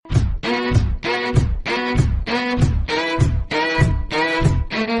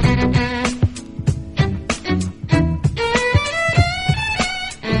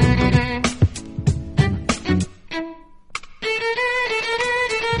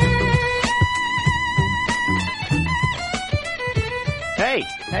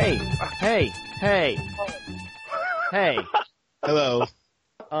Hey, hey, hey, hey. Hello.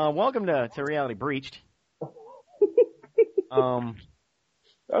 Welcome to Reality Breached. I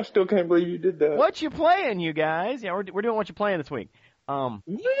still can't believe you did that. What you playing, you guys? Yeah, we're doing what you playing this week. Woo!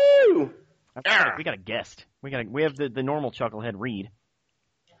 We got a guest. We have the normal Chucklehead Reed,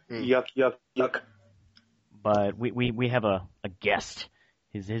 Yuck, yuck, yuck. but we have a guest.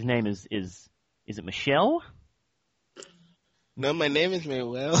 His name is it Michelle? No, my name is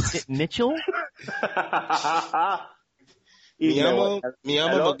Manuel. Mitchell? Mi amo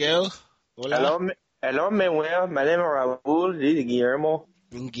Miguel. Hola. Hello, Manuel. My name is Raul. This is Guillermo.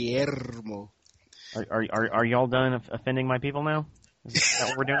 Guillermo. Are y'all done offending my people now? Is that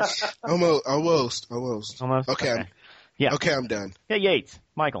what we're doing? Almost. Okay. Okay, I'm done. Yeah, Yates.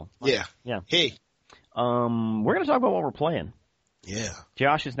 Michael. Yeah. Hey. We're gonna talk about what we're playing. Yeah.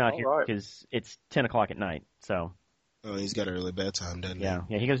 Josh is not here right. because it's 10 o'clock at night, so. Oh, he's got early bedtime, doesn't he? Yeah,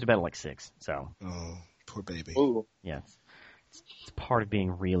 he goes to bed at like 6, so. Oh, poor baby. Ooh. Yeah, it's part of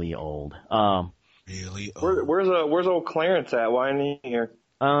being really old. Really old. Where's old Clarence at? Why isn't he here?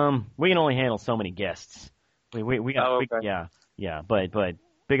 We can only handle so many guests. We got Oh, okay. yeah, but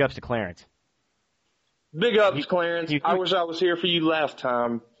big ups to Clarence. Big ups, Clarence. you- I wish I was here for you last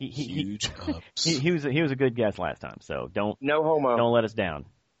time. Huge ups. He was a good guest last time, so don't let us down,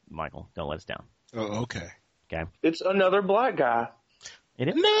 Michael. Don't let us down. Oh, okay. Okay. It's another black guy. It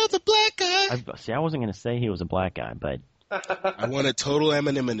is. Another black guy. I wasn't gonna say he was a black guy, but I want a total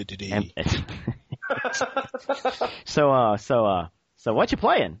anonymity. So what you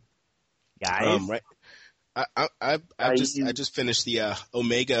playing, guys? Right. I just finished the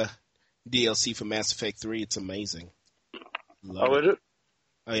Omega DLC for Mass Effect 3. It's amazing. Love Is it?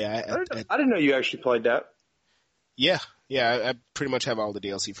 Oh yeah. I didn't know you actually played that. Yeah. I pretty much have all the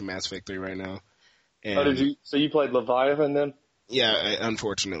DLC for Mass Effect 3 right now. And Oh, did you? So you played Leviathan then? Yeah,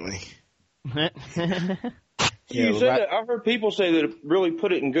 unfortunately. You said that. I've heard people say that it really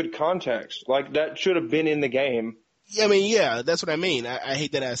put it in good context. Like that should have been in the game. I mean, yeah, that's what I mean. I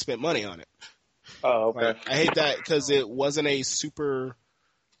hate that I spent money on it. Oh, okay. Like, I hate that because it wasn't a super.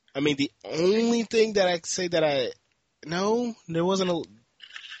 I mean, the only thing that I say that there wasn't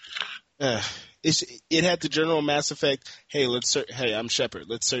a. It had the general Mass Effect. Hey, I'm Shepard.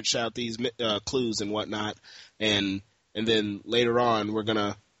 Let's search out these clues and whatnot, and then later on we're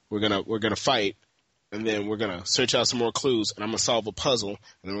gonna fight, and then we're gonna search out some more clues, and I'm gonna solve a puzzle, and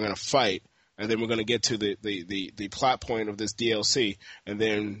then we're gonna fight, and then we're gonna get to the plot point of this DLC, and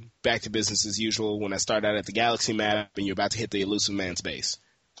then back to business as usual when I start out at the galaxy map, and you're about to hit the Elusive Man's base.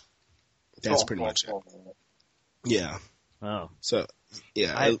 That's pretty much it. Yeah. Oh. So,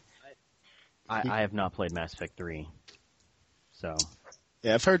 yeah. I have not played Mass Effect 3, so.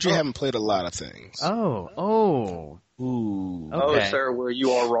 Yeah, I've heard you haven't played a lot of things. Oh. Ooh. Okay. Oh, sir, where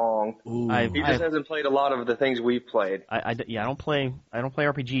you are wrong. Ooh. He just hasn't played a lot of the things we've played. I don't play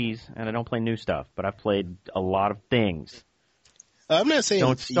RPGs and I don't play new stuff, but I've played a lot of things. I'm not saying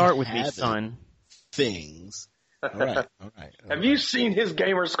Don't start with me, haven't. son. Things. All right. Have you seen his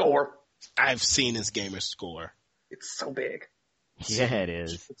gamer score? I've seen his gamer score. It's so big. Yeah, it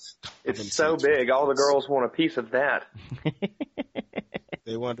is. It's so big. All the girls want a piece of that.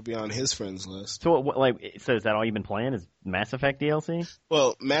 They want to be on his friends list. So, so is that all you've been playing? Is Mass Effect DLC?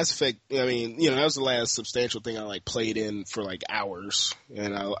 Well, Mass Effect. I mean, that was the last substantial thing I played in for hours,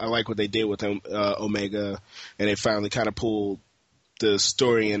 and I like what they did with Omega, and they finally kind of pulled the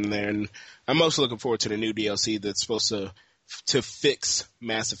story in there. And I'm also looking forward to the new DLC that's supposed to fix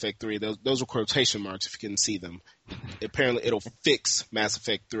Mass Effect 3. Those are quotation marks if you can see them. Apparently, it'll fix Mass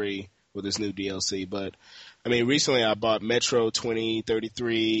Effect 3 with this new DLC. But I mean, recently I bought Metro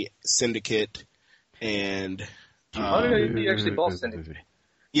 2033, Syndicate, and I didn't know you actually bought Syndicate.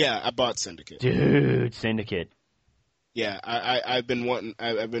 Yeah, I bought Syndicate. Dude, Syndicate. Yeah, I've been wanting.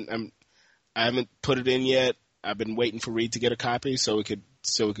 I haven't put it in yet. I've been waiting for Reed to get a copy so we could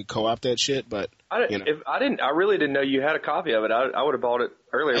co-op that shit. But I really didn't know you had a copy of it. I would have bought it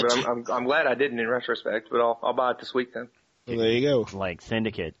earlier, but I'm glad I didn't in retrospect. But I'll buy it this week then. Well, there you go. Like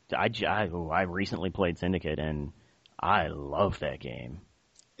Syndicate, I recently played Syndicate and I love that game.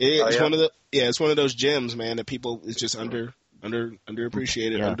 It's one of those gems, man, that people is just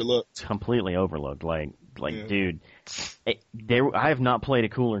underappreciated, underlooked, completely overlooked. Dude, I have not played a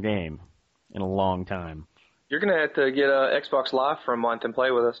cooler game in a long time. You're gonna have to get a Xbox Live for a month and play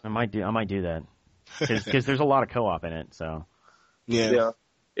with us. I might do that because there's a lot of co-op in it. So yeah.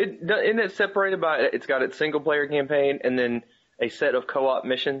 Isn't it separated by? It's got its single player campaign and then a set of co-op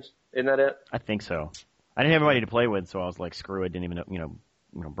missions. Isn't that it? I think so. I didn't have anybody to play with, so I was like, screw it. Didn't even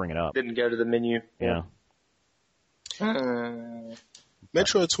bring it up. Didn't go to the menu. Yeah.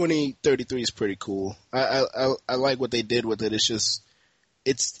 Metro 2033 is pretty cool. I like what they did with it. It's just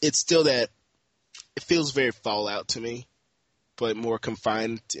it's still that it feels very Fallout to me, but more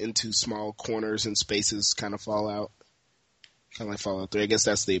confined into small corners and spaces. Kind of Fallout, kind of like Fallout 3. I guess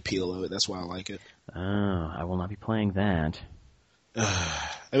that's the appeal of it. That's why I like it. Oh, I will not be playing that. I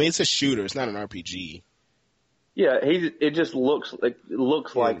mean, it's a shooter. It's not an RPG. Yeah, it just looks like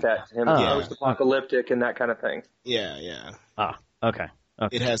that to him. Yeah. Post-apocalyptic and that kind of thing. Yeah. Ah, okay.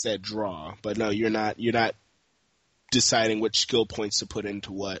 It has that draw, but no, you're not deciding which skill points to put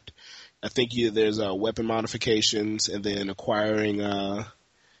into what. I think there's weapon modifications and then acquiring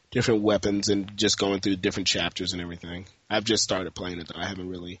different weapons and just going through different chapters and everything. I've just started playing it, though. I haven't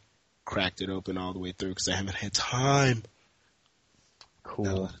really cracked it open all the way through because I haven't had time. Cool.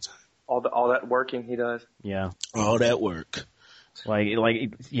 Not a lot of time. All that working he does. Yeah. All that work. Yeah,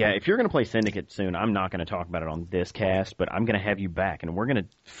 if you're going to play Syndicate soon, I'm not going to talk about it on this cast, but I'm going to have you back, and we're going to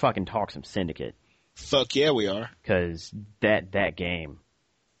fucking talk some Syndicate. Fuck yeah, we are. Because that game.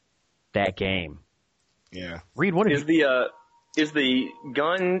 Yeah. Reed, what is the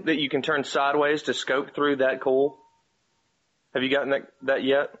gun that you can turn sideways to scope through that cool? Have you gotten that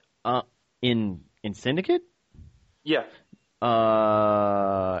yet? In Syndicate? Yeah.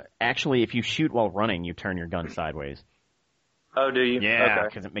 Actually, if you shoot while running, you turn your gun sideways. Oh, do you? Yeah,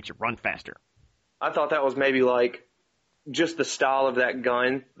 because it makes you run faster. I thought that was maybe like just the style of that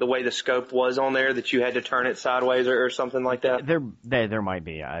gun, the way the scope was on there, that you had to turn it sideways or something like that. There might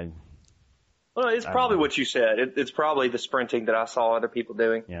be. Well, it's probably what you said. It's probably the sprinting that I saw other people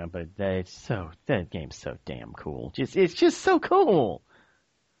doing. Yeah, but that game's so damn cool. It's just so cool.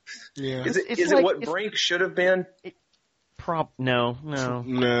 Yeah. Is it what Brink should have been? No.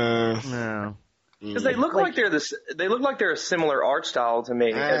 Because they look like they're a similar art style to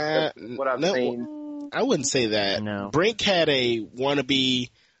me. That's what I've seen. I wouldn't say that. No. Brink had a wannabe,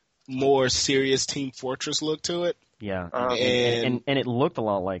 more serious Team Fortress look to it. Yeah, and it looked a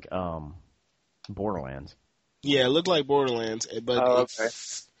lot like Borderlands. Yeah, it looked like Borderlands, but okay.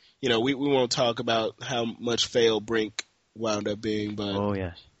 We won't talk about how much fail Brink wound up being, but oh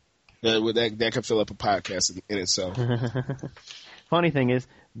yes, that could fill up a podcast in itself. Funny thing is,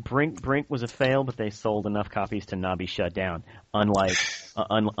 Brink was a fail, but they sold enough copies to not be shut down. Unlike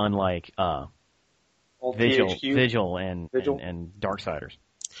Vigil and Darksiders.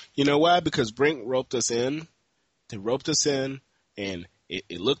 You know why? Because Brink roped us in. They roped us in, and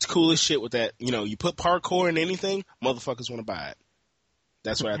it looked cool as shit with that. You put parkour in anything, motherfuckers want to buy it.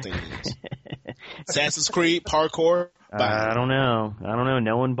 That's what I think it is. Assassin's Creed, parkour, buy it. I don't know.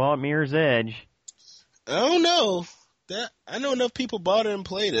 No one bought Mirror's Edge. I don't know. I know enough people bought it and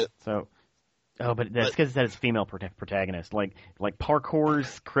played it. So, but that's because it's female protagonist. Like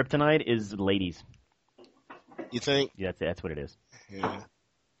parkour's kryptonite is ladies. You think? Yeah, that's what it is.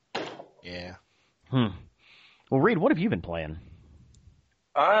 Yeah. Well, Reed, what have you been playing?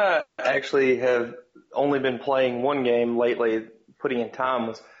 I actually have only been playing one game lately. Putting in time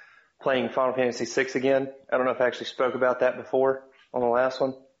was playing Final Fantasy VI again. I don't know if I actually spoke about that before on the last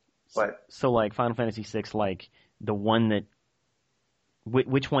one. But so like Final Fantasy VI, like the one that.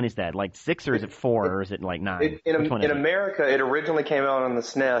 Which one is that? Like 6 or is it 4 or is it like 9? In America, it originally came out on the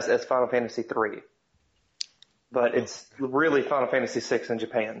SNES as Final Fantasy 3. But it's really Final Fantasy VI in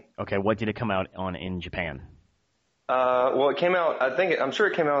Japan. Okay, what did it come out on in Japan? Well, it came out, I'm sure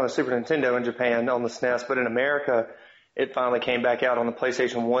it came out on the Super Nintendo in Japan on the SNES, but in America, it finally came back out on the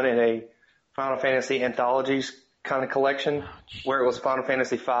PlayStation 1 in a Final Fantasy Anthologies kind of collection, where it was Final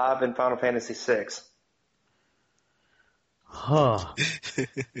Fantasy V and Final Fantasy VI. Huh.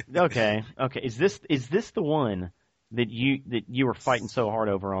 Okay. Is this the one that you were fighting so hard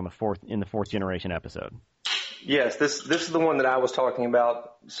over on in the fourth generation episode? Yes, this is the one that I was talking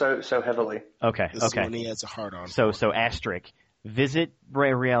about so heavily. Okay. This is one he has a heart on. So asterisk. Visit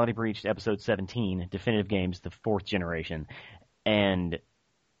Reality Breach episode 17, Definitive Games, the fourth generation, and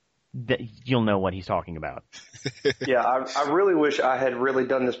you'll know what he's talking about. Yeah, I really wish I had really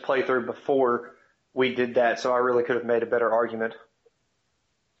done this playthrough before we did that, so I really could have made a better argument.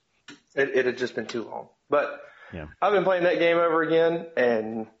 It had just been too long. But yeah. I've been playing that game over again,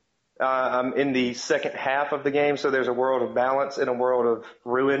 and I'm in the second half of the game, so there's a world of balance and a world of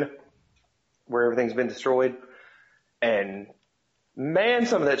ruin where everything's been destroyed. And man,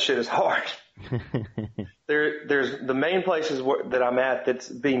 some of that shit is hard. There's the main places that I'm at that's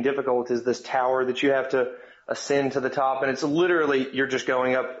being difficult is this tower that you have to ascend to the top, and it's literally you're just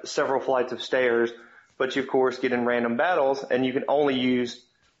going up several flights of stairs, but you of course get in random battles, and you can only use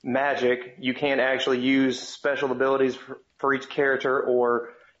magic. You can't actually use special abilities for each character or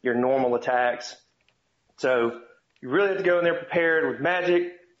your normal attacks. So You really have to go in there prepared with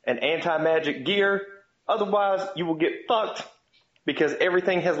magic and anti-magic gear. Otherwise, you will get fucked because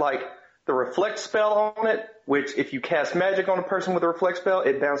everything has like the reflect spell on it, which if you cast magic on a person with a reflect spell,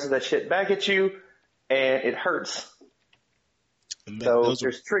 it bounces that shit back at you and it hurts. So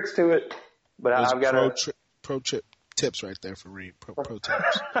there's tricks to it, but I've got pro tips right there for Reed. Pro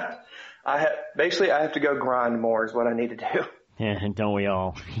tips. I have to go grind more is what I need to do. Yeah, don't we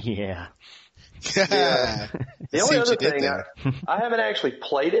all? Yeah. Yeah. The only other thing, I haven't actually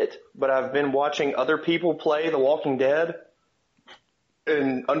played it, but I've been watching other people play The Walking Dead.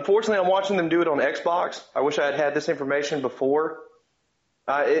 And unfortunately, I'm watching them do it on Xbox. I wish I had had this information before.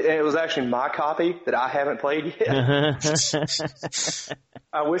 It was actually my copy that I haven't played yet.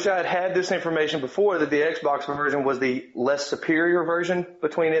 I wish I had had this information before that the Xbox version was the less superior version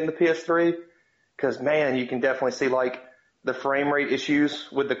between it and the PS3. Because, man, you can definitely see, like, the frame rate issues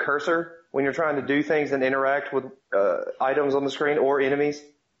with the cursor when you're trying to do things and interact with items on the screen or enemies.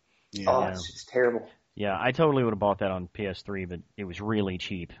 Yeah. Oh, it's just terrible. Yeah, I totally would have bought that on PS3, but it was really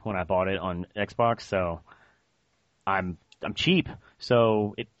cheap when I bought it on Xbox, so I'm cheap,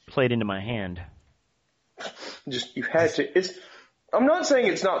 so it played into my hand. You had to. I'm not saying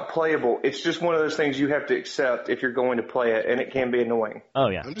it's not playable. It's just one of those things you have to accept if you're going to play it, and it can be annoying. Oh,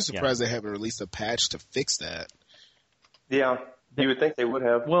 yeah. I'm just surprised they haven't released a patch to fix that. Yeah, you would think they would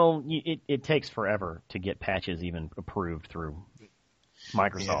have. Well, it takes forever to get patches even approved through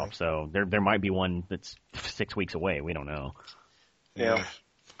Microsoft, so there might be one that's 6 weeks away. We don't know. Yeah.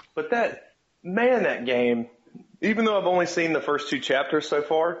 But that game, even though I've only seen the first 2 chapters so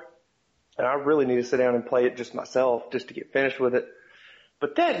far, and I really need to sit down and play it just myself just to get finished with it,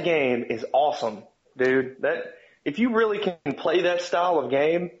 but that game is awesome, dude. If you really can play that style of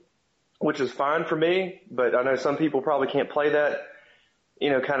game, which is fine for me, but I know some people probably can't play that,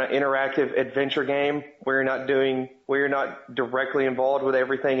 kind of interactive adventure game where you're not directly involved with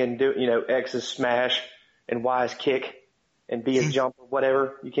everything and X is smash and Y is kick and B is jump or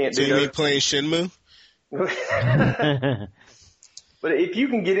whatever. You can't do that. So you mean playing Shenmue? But if you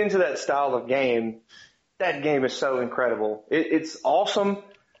can get into that style of game, that game is so incredible. It's awesome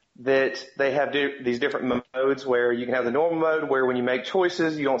that they have these different modes where you can have the normal mode where when you make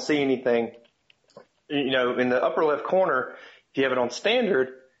choices, you don't see anything. In the upper left corner, if you have it on standard,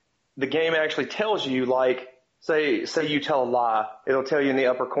 the game actually tells you, like, say you tell a lie, it'll tell you in the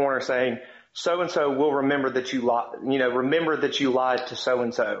upper corner saying, so-and-so will remember that you lied to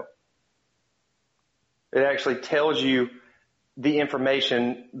so-and-so. It actually tells you the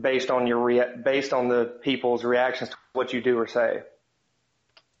information based on the people's reactions to what you do or say.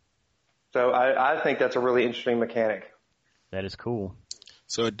 So I think that's a really interesting mechanic. That is cool.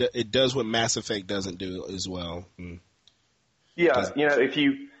 So it does what Mass Effect doesn't do as well. Yeah,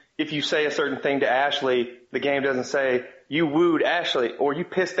 if you say a certain thing to Ashley, the game doesn't say you wooed Ashley or you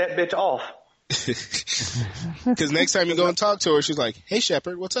pissed that bitch off. Because next time you go and talk to her, she's like, "Hey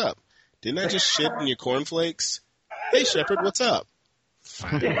Shepard, what's up? Didn't I just shit in your cornflakes? Hey Shepard, what's up?"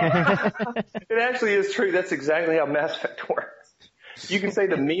 It actually is true. That's exactly how Mass Effect works. You can say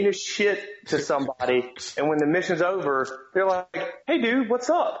the meanest shit to somebody, and when the mission's over, they're like, "Hey, dude, what's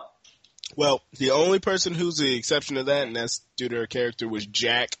up?" Well, the only person who's the exception to that, and that's due to her character, was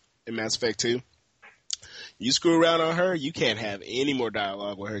Jack in Mass Effect 2. You screw around on her, you can't have any more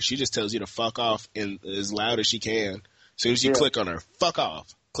dialogue with her. She just tells you to fuck off as loud as she can. As soon as you click on her, fuck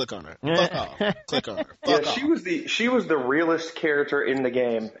off. Click on her. Fuck off. Click on her. Fuck off. She was the realest character in the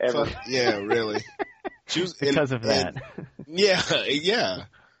game ever. Yeah, really. She was because of that. Yeah.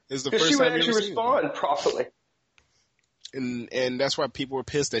 It's the first she would time actually respond properly. And that's why people were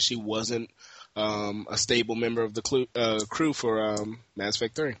pissed that she wasn't a stable member of the crew for Mass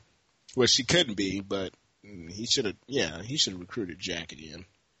Effect 3. Well, she couldn't be, but he should have recruited Jack again.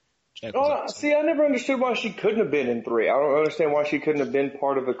 See, I never understood why she couldn't have been in 3. I don't understand why she couldn't have been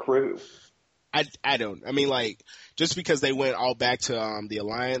part of the crew. I don't. I mean, like, just because they went all back to the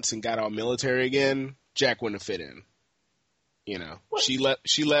Alliance and got all military again, Jack wouldn't have fit in. What? She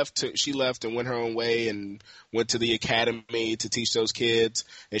left and went her own way and went to the academy to teach those kids,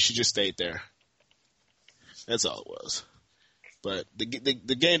 and she just stayed there. That's all it was. But the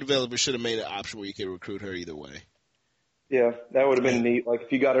game developer should have made an option where you could recruit her either way. Yeah, that would have been neat. Like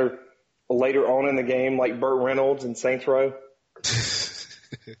if you got her later on in the game, like Burt Reynolds in Saints Row.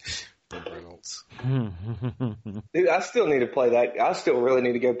 Burt Reynolds. Dude, I still need to play that. I still really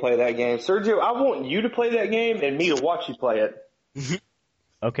need to go play that game. Sergio, I want you to play that game and me to watch you play it.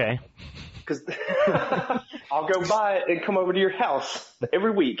 Okay. Because I'll go buy it and come over to your house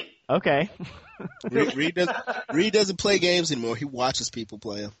every week. Okay. Reed doesn't play games anymore. He watches people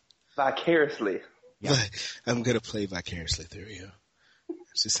play them. Vicariously. Yeah. I'm gonna play vicariously through you. It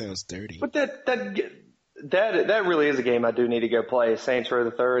just sounds dirty. But that really is a game I do need to go play. Saints Row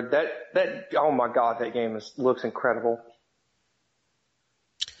the Third. That oh my god, that game looks incredible.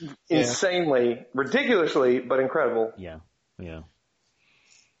 Yeah. Insanely, ridiculously, but incredible. Yeah.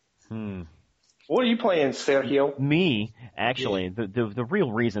 What are you playing, Sergio? Me, actually, the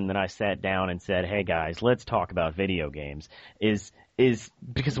real reason that I sat down and said, "Hey guys, let's talk about video games," is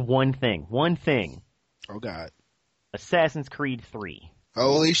because of one thing. Oh God. Assassin's Creed 3.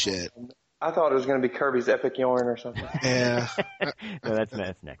 Holy shit. I thought it was going to be Kirby's Epic Yarn or something. Yeah. No,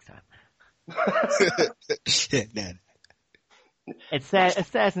 that's next time. Nah. It's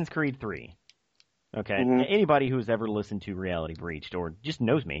Assassin's Creed 3. Okay? Mm-hmm. Anybody who's ever listened to Reality Breached or just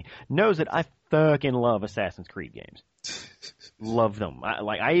knows me knows that I fucking love Assassin's Creed games. Love them.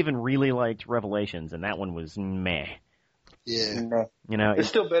 I even really liked Revelations, and that one was meh. Yeah. You know, it's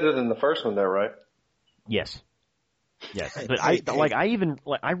still better than the first one, though, right? Yes. But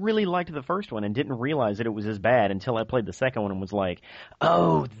I really liked the first one and didn't realize that it was as bad until I played the second one and was like,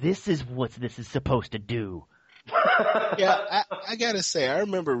 oh, this is what this is supposed to do. Yeah, I gotta say, I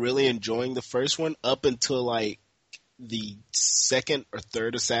remember really enjoying the first one up until like the second or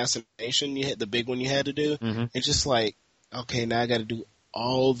third assassination you had, the big one you had to do. Mm-hmm. It's just like, okay, now I gotta do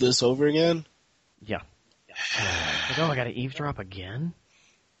all this over again. Yeah. Like, oh, I gotta eavesdrop again?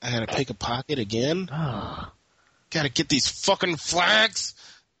 I gotta pick a pocket again? Oh. Gotta get these fucking flags?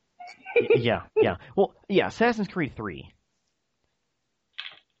 Yeah. Well, yeah, Assassin's Creed 3.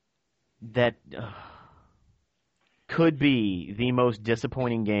 That could be the most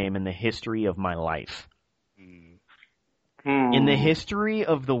disappointing game in the history of my life. In the history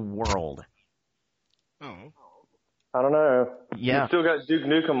of the world. Oh. I don't know. Yeah. You still got Duke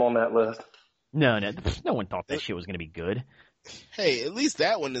Nukem on that list. No one thought that shit was going to be good. Hey, at least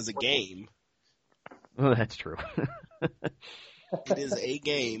that one is a game. Well, that's true. It is a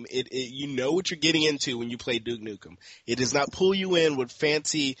game. You know what you're getting into when you play Duke Nukem. It does not pull you in with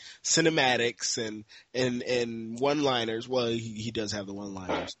fancy cinematics and one-liners. Well, he does have the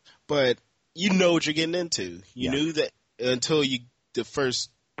one-liners, but you know what you're getting into. You knew that until the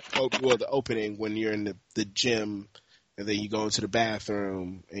opening when you're in the gym, and then you go into the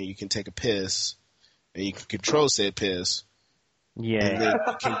bathroom and you can take a piss and you can control said piss. Yeah. And then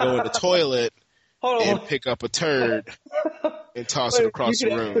you can go in the toilet and pick up a turd and toss it across the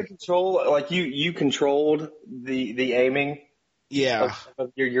room. Control, like you controlled the aiming. Yeah.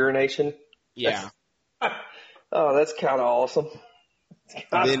 Of your urination. Yeah. Oh, that's kind of awesome.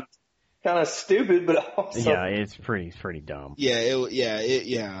 Kind of stupid, but awesome. Yeah, it's pretty dumb.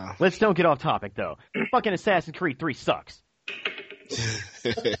 Yeah. Let's don't get off topic though. Fucking Assassin's Creed 3 sucks.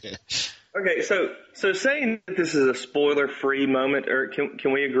 Okay, so saying that this is a spoiler-free moment, or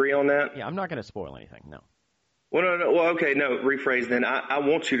can we agree on that? Yeah, I'm not going to spoil anything. No. Well, no. Well, okay, no. Rephrase then. I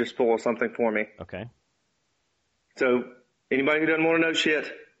want you to spoil something for me. Okay. So, anybody who doesn't want to know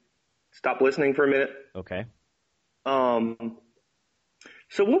shit, stop listening for a minute. Okay.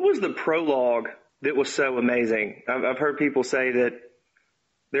 So, what was the prologue that was so amazing? I've heard people say that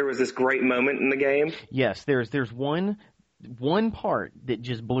there was this great moment in the game. Yes, there's one part that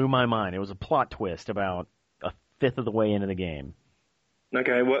just blew my mind. It was a plot twist about a fifth of the way into the game.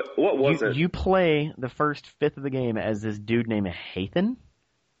 Okay, what was it? You play the first fifth of the game as this dude named Haytham,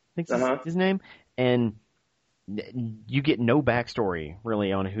 I think that's his name, and you get no backstory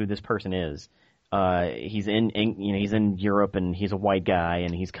really on who this person is. He's in Europe and he's a white guy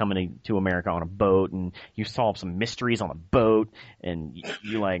and he's coming to America on a boat and you solve some mysteries on a boat and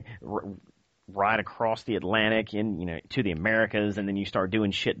you ride across the Atlantic and to the Americas and then you start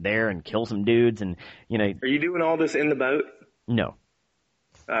doing shit there and kill some dudes and Are you doing all this in the boat? No.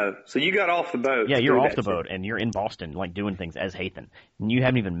 So you got off the boat. Yeah, you're off the boat and you're in Boston doing things as Haytham. And you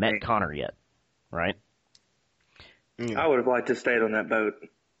haven't even met Connor yet, right? I would have liked to stay on that boat.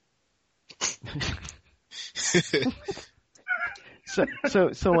 So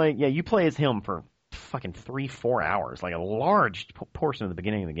you play as him for fucking 3-4 hours, like a large portion of the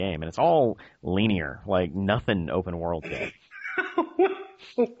beginning of the game, and it's all linear, like nothing open world yet.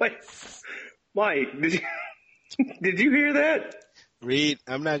 Wait, Mike, did you hear that? Reed,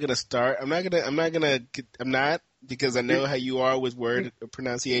 I'm not because I know how you are with word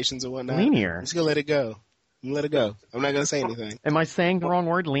pronunciations and whatnot. Linear. I'm just gonna let it go. I'm not gonna say anything. Am I saying the wrong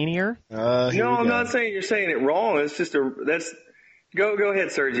word? Linear? No, I'm not saying you're saying it wrong. It's just go ahead,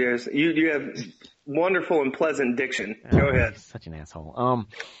 Sergio. You have wonderful and pleasant diction. Go ahead. Such an asshole.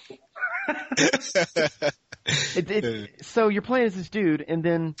 So you're playing as this dude, and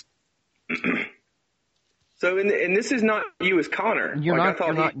then So, and this is not you as Connor. You're not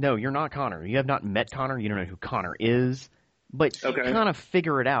Connor. You have not met Connor. You don't know who Connor is. But you kind of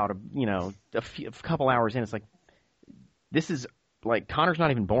figure it out, a couple hours in. It's like, this is, like, Connor's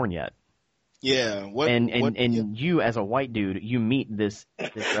not even born yet. Yeah. You, as a white dude, you meet this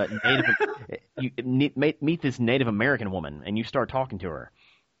meet this Native American woman, and you start talking to her.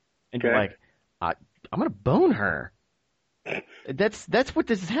 And you're like, I'm going to bone her. That's what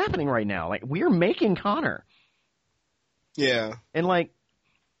this is happening right now. Like, we're making Connor. Yeah. And, like,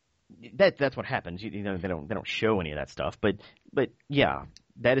 that's what happens. They don't show any of that stuff, but yeah,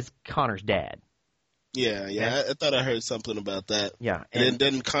 that is Connor's dad. Yeah. I thought I heard something about that. Yeah, and then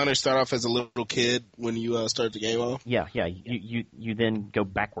didn't Connor start off as a little kid when you start the game off? Yeah. You then go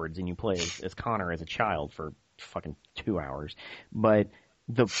backwards and you play as Connor as a child for fucking 2 hours. But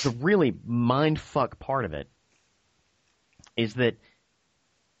the really mindfuck part of it is that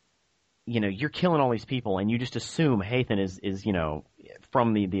you're killing all these people, and you just assume Hathan is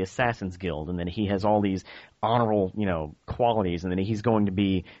from the Assassin's Guild, and then he has all these honorable, qualities, and then he's going to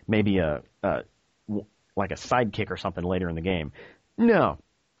be maybe like a sidekick or something later in the game. No.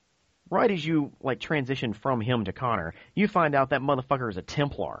 Right as you, like, transition from him to Connor, you find out that motherfucker is a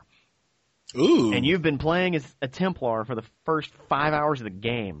Templar. Ooh. And you've been playing as a Templar for the first 5 hours of the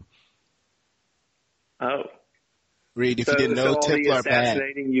game. Oh. Reed, if you didn't know, Templar bad.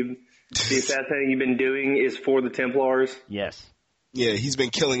 The assassinating you've been doing is for the Templars? Yes. Yeah, he's been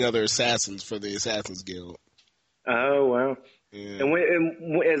killing other assassins for the Assassin's Guild. Oh, wow. Yeah.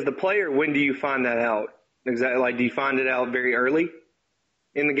 And as the player, when do you find that out? Exactly. Like, do you find it out very early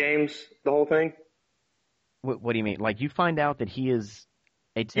in the games, the whole thing? What do you mean? Like, you find out that he is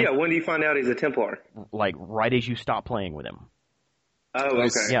a Templar? Yeah, when do you find out he's a Templar? Like, right as you stop playing with him. Oh,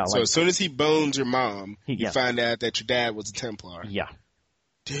 okay. Yeah, so as soon as he bones your mom, you find out that your dad was a Templar. Yeah.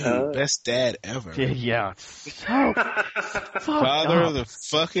 Dude, best dad ever. Yeah. So Father of the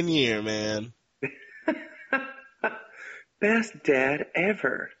fucking year, man. Best dad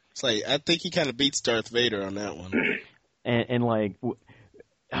ever. It's like, I think he kind of beats Darth Vader on that one. And like,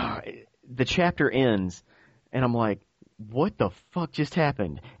 the chapter ends, and I'm like, what the fuck just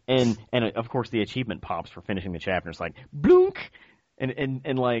happened? And of course the achievement pops for finishing the chapter. It's like, bloonk!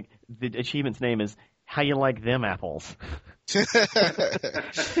 And like, the achievement's name is, how you like them apples?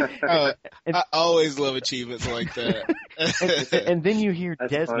 I always love achievements like that. and then you hear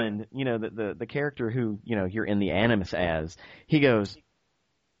That's Desmond, the character who, you're in the Animus as, he goes,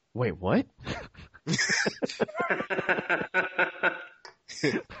 wait, what?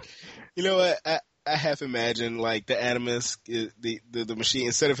 You know what? I half imagine, like, the Animus, the machine,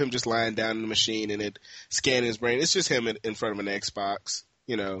 instead of him just lying down in the machine and it scanning his brain, it's just him in front of an Xbox.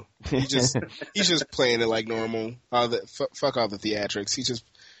 He's just playing it like normal. Fuck all the theatrics. He's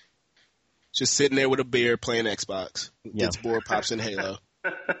just sitting there with a beer playing Xbox. Gets bored, pops in Halo.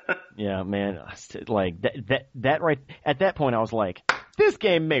 Yeah, man. Like that right at that point, I was like, this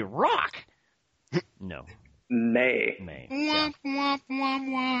game may rock. No. May. Yeah.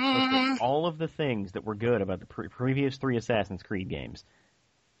 Listen, all of the things that were good about the previous 3 Assassin's Creed games.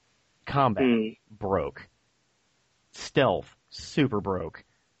 Combat broke. Stealth super broke.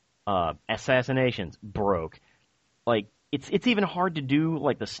 Assassinations broke. Like, it's even hard to do,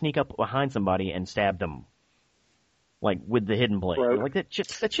 like, the sneak up behind somebody and stab them, like, with the hidden blade. Broke. Like, that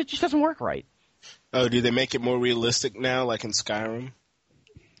shit just doesn't work right. Oh, do they make it more realistic now, like in Skyrim?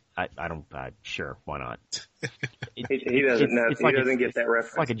 Sure, why not? He doesn't know. He doesn't get that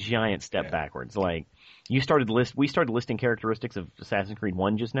reference. It's like a giant step backwards. Like, we started listing characteristics of Assassin's Creed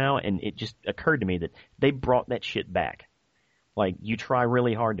 1 just now, and it just occurred to me that they brought that shit back. Like, you try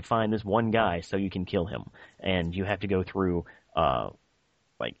really hard to find this one guy so you can kill him, and you have to go through,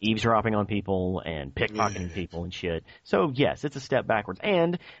 like, eavesdropping on people and pickpocketing people and shit. So, yes, it's a step backwards.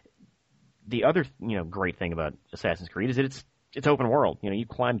 And the other, great thing about Assassin's Creed is that it's open world. You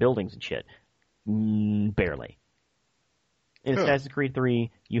climb buildings and shit. Barely. In Assassin's Creed 3,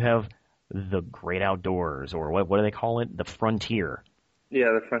 you have the great outdoors, or what do they call it? The frontier.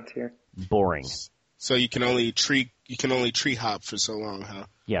 Yeah, the frontier. Boring. So you can only tree hop for so long, huh?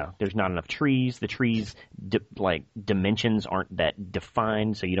 Yeah, there's not enough trees. The trees, dimensions aren't that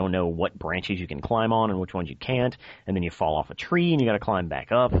defined, so you don't know what branches you can climb on and which ones you can't. And then you fall off a tree and you got to climb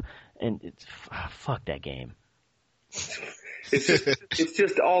back up. And fuck that game. It's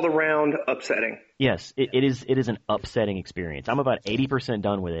just all around upsetting. Yes, it is an upsetting experience. I'm about 80%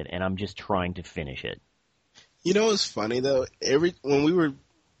 done with it, and I'm just trying to finish it. You know what's funny though? When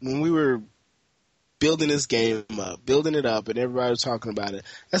we were building this game up, building it up, and everybody was talking about it.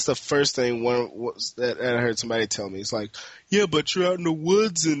 That's the first thing that I heard somebody tell me. It's like, yeah, but you're out in the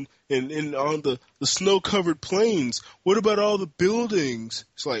woods and on the snow-covered plains. What about all the buildings?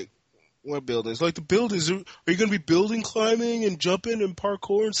 It's like, what buildings? Like the buildings. Are you going to be building climbing and jumping and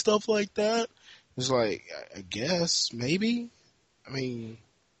parkour and stuff like that? It's like, I guess, maybe. I mean,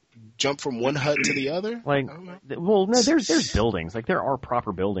 jump from one hut to the other? Like, well, no, there's buildings. Like, there are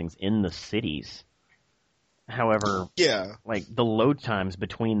proper buildings in the cities. However, yeah, like, the load times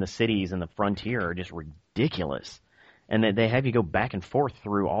between the cities and the frontier are just ridiculous. And they have you go back and forth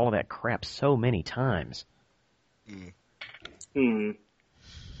through all of that crap so many times. It's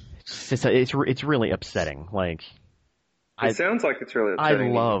really upsetting. Like, it sounds like it's really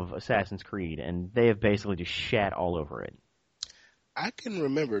upsetting. I love Assassin's Creed, and they have basically just shat all over it. I can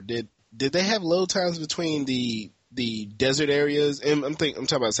remember. Did they have load times between the desert areas? And I'm talking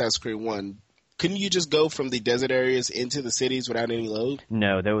about Assassin's Creed 1. Couldn't you just go from the desert areas into the cities without any load?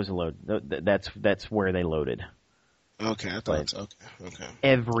 No, there was a load. That's where they loaded. Okay, I thought so. Okay.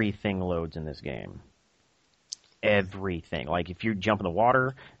 Everything loads in this game. Everything. Like, if you jump in the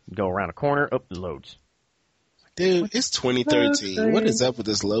water, go around a corner, it loads. Dude, it's 2013. What is up with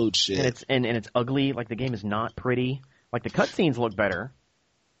this load shit? And it's ugly. Like, the game is not pretty. Like, the cutscenes look better.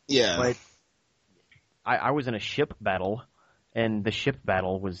 Yeah. But I was in a ship battle, and the ship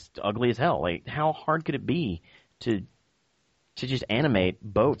battle was ugly as hell. Like, how hard could it be to just animate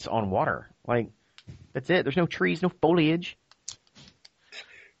boats on water? Like, that's it. There's no trees, no foliage.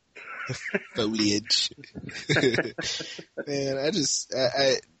 Foliage. Man,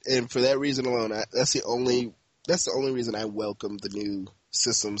 and for that reason alone, that's the only reason I welcome the new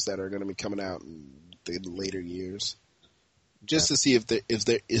systems that are going to be coming out in the later years. Just to see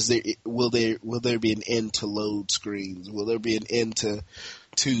will there be an end to load screens? Will there be an end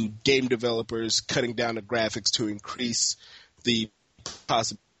to game developers cutting down the graphics to increase the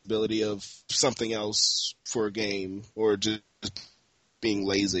possibility of something else for a game, or just being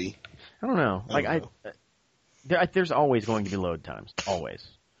lazy? I don't know. There's always going to be load times, always,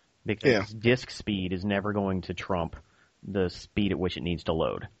 because disk speed is never going to trump the speed at which it needs to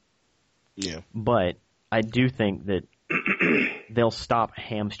load. Yeah, but I do think that they'll stop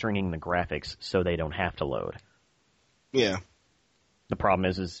hamstringing the graphics so they don't have to load. Yeah. The problem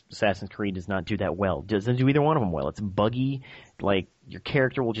is Assassin's Creed does not do that well. Doesn't do either one of them well. It's buggy. Like, your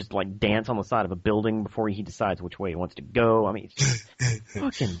character will just, like, dance on the side of a building before he decides which way he wants to go. I mean, it's just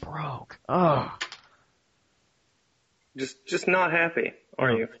fucking broke. Oh. Just not happy,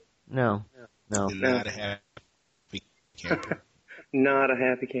 are you? No. Not a happy camper. Not a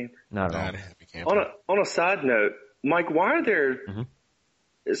happy camper. Not at all. Not a happy camper. On a side note, Mike, why are there? Mm-hmm.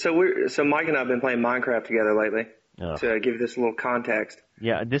 So Mike and I have been playing Minecraft together lately. To give this a little context.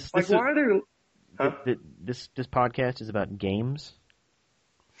 Yeah, why are there? Huh? This podcast is about games.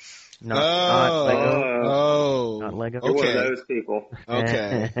 Not Lego. Not Lego. You're one of those people.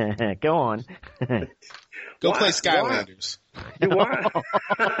 Okay. Go on. Go play Skylanders. Why?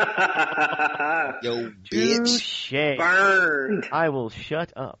 Yo, bitch. Touché. Burned. I will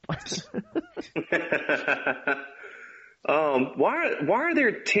shut up. Why are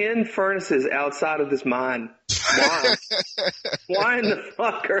there 10 furnaces outside of this mine? Why? Why in the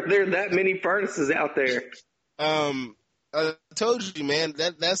fuck are there that many furnaces out there? I told you, man,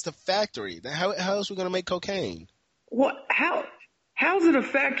 that's the factory. How else are we going to make cocaine? What? How's it a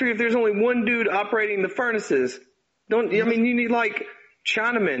factory if there's only one dude operating the furnaces? You need like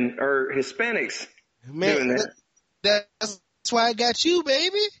Chinamen or Hispanics doing that. That's why I got you,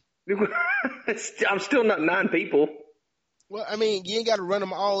 baby. I'm still not 9 people. Well, I mean, you ain't got to run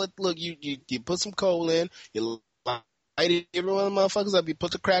them all. Look, you put some coal in, you light every one of the motherfuckers up, you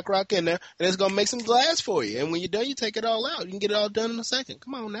put the crack rock in there, and it's gonna make some glass for you. And when you're done, you take it all out. You can get it all done in a second.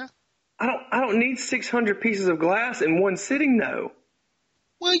 Come on now. I don't need 600 pieces of glass in one sitting, though.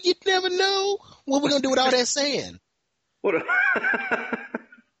 Well, you never know. What we gonna do with all that sand? We'll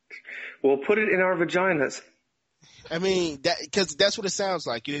put it in our vaginas. I mean, because that's what it sounds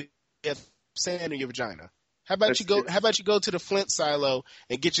like. You have sand in your vagina. How about you go to the flint silo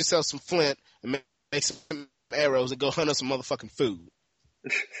and get yourself some flint and make some arrows and go hunt us some motherfucking food.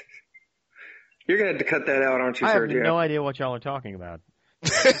 You're gonna have to cut that out, aren't you, Sergio? I have no idea what y'all are talking about.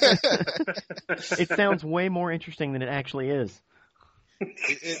 It sounds way more interesting than it actually is.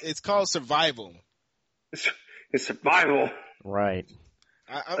 It's called survival. It's survival. Right.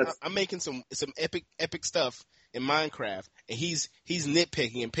 I'm making some epic stuff in Minecraft, and he's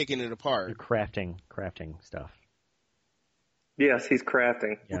nitpicking and picking it apart. You're crafting stuff. Yes, he's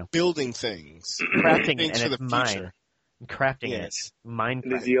crafting. Yeah. Building things. Crafting things and for it's the mine. future. Crafting it. Minecraft.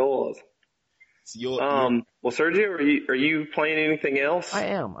 It is yours. Well, Sergio, are you playing anything else? I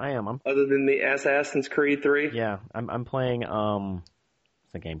am. Other than the Assassin's Creed 3? Yeah, I'm playing, what's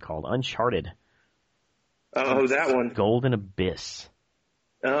the game called? Uncharted. Oh, that one. Golden Abyss.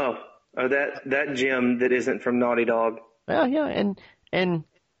 Oh, that gem that isn't from Naughty Dog. Yeah, and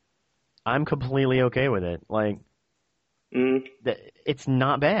I'm completely okay with it. Like, it's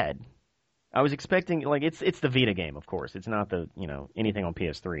not bad. I was expecting, like, it's the Vita game, of course. It's not the, anything on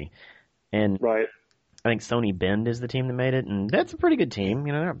PS3. And right. I think Sony Bend is the team that made it, and that's a pretty good team.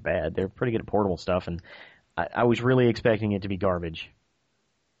 They're not bad. They're pretty good at portable stuff, and I was really expecting it to be garbage.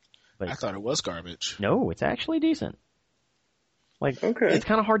 But I thought it was garbage. No, it's actually decent. Like, okay. It's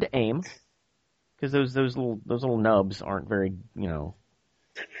kind of hard to aim because those little nubs aren't very,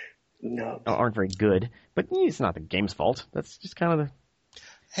 aren't very good. But it's not the game's fault. That's just kind of the.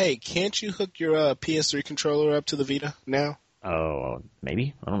 Hey, can't you hook your PS3 controller up to the Vita now? Oh,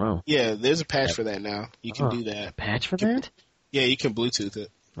 maybe. I don't know. Yeah, there's a patch for that now. You can do that. A patch for that? Yeah, you can Bluetooth it.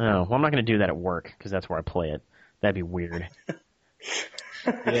 Oh, well, I'm not going to do that at work because that's where I play it. That'd be weird.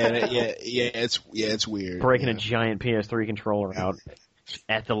 It's weird. Breaking a giant PS3 controller out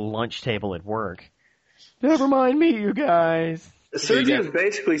at the lunch table at work. Never mind me, you guys. Sergio's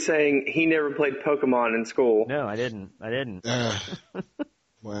basically saying he never played Pokemon in school. No, I didn't.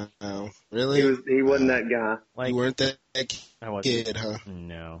 Wow, really? He wasn't that guy. Like, you weren't that kid, huh?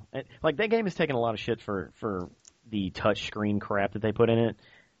 No. Like, that game has taken a lot of shit for the touch screen crap that they put in it.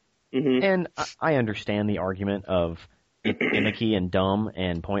 Mm-hmm. And I understand the argument of it's gimmicky and dumb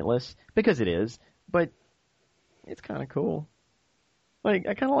and pointless, because it is, but it's kind of cool. Like,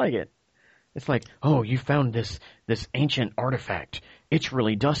 I kind of like it. It's like, oh, you found this ancient artifact. It's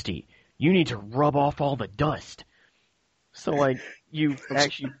really dusty. You need to rub off all the dust. So, like, you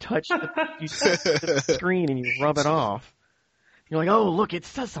actually touch the screen and you rub it off. You're like, oh, look, it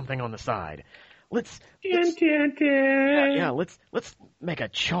says something on the side. Let's make a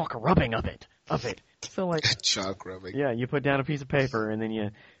chalk rubbing of it. So, like, chalk rubbing. Yeah, you put down a piece of paper and then you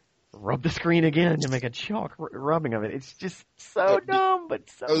rub the screen again to make a chalk rubbing of it. It's just so dumb, but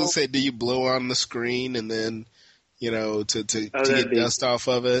so. I was gonna say, do you blow on the screen and then, to get dust off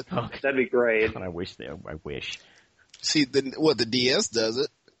of it? Oh, that'd be great. God, I wish. See, the DS does it.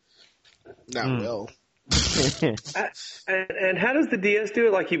 Not well. And how does the DS do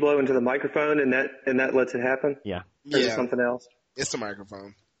it? Like, you blow into the microphone and that lets it happen? Yeah. Or is it something else? It's the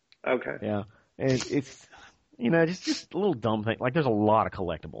microphone. Okay. Yeah. It's just a little dumb thing. Like, there's a lot of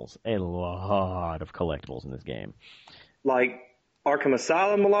collectibles. A lot of collectibles in this game. Like Arkham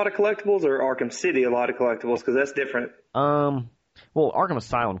Asylum, a lot of collectibles, or Arkham City, a lot of collectibles? Because that's different. Well, Arkham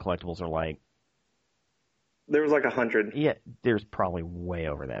Asylum collectibles are like. There was like 100. Yeah, there's probably way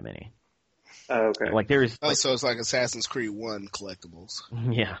over that many. Oh, okay. Like, there's. So it's like Assassin's Creed 1 collectibles.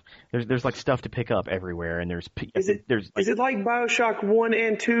 Yeah, there's like stuff to pick up everywhere, and there's. Is it like BioShock 1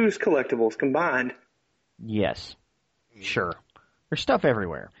 and 2's collectibles combined? Yes, sure. There's stuff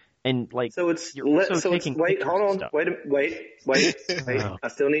everywhere, and like. So it's wait, hold on, wait. I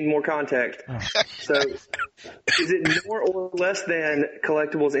still need more context. So, is it more or less than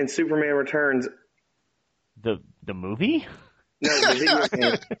collectibles in Superman Returns? The movie? No, the video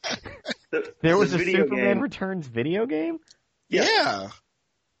game. There was a Superman Returns video game? Yeah.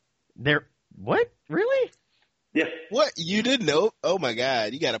 What? Really? Yeah. What? You didn't know? Oh my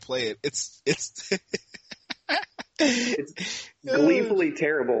God, you gotta play it. It's gleefully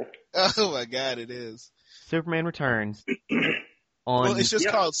terrible. Oh my God, it is. Superman Returns. Well, it's just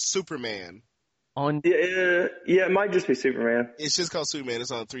called Superman. It might just be Superman. It's just called Superman.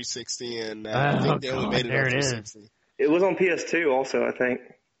 It's on 360, and I think they only made it on 360. It was on PS2 also, I think.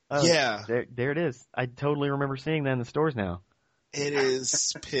 Oh, yeah. There it is. I totally remember seeing that in the stores now. It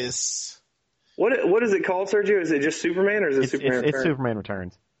is piss. What is it called, Sergio? Is it just Superman, or is it Superman Returns? It's Superman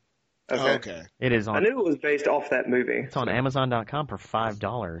Returns. Okay. It is on. I knew it was based off that movie. It's on Amazon.com for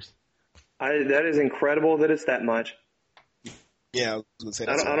 $5. That is incredible that it's that much. Yeah, I was gonna say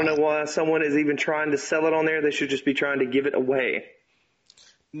I don't know why someone is even trying to sell it on there. They should just be trying to give it away.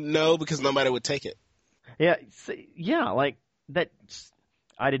 No, because nobody would take it. Yeah, like that.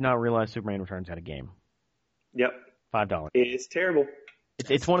 I did not realize Superman Returns had a game. Yep. $5. It's terrible.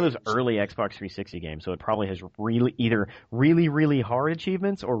 It's one of those early Xbox 360 games, so it probably has either really, really hard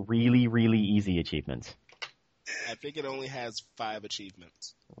achievements or really, really easy achievements. I think it only has 5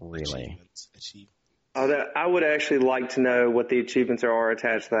 achievements. Really? Achievements. I would actually like to know what the achievements are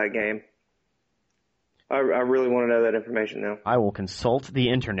attached to that game. I really want to know that information now. I will consult the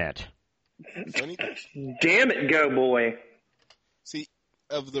internet. Damn it, Go Boy. See,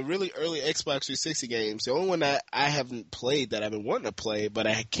 of the really early Xbox 360 games, the only one that I haven't played that I've been wanting to play, but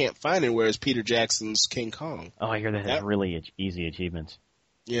I can't find anywhere is Peter Jackson's King Kong. Oh, I hear that has really easy achievements.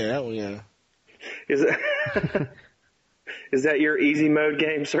 Yeah, that one, yeah. Is that your easy mode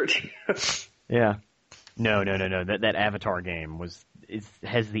game, Sergio? Yeah. No. That Avatar game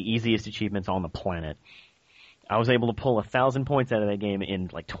has the easiest achievements on the planet. I was able to pull 1,000 points out of that game in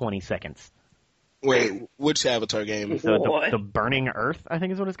like 20 seconds. Wait, which Avatar game? The Burning Earth, I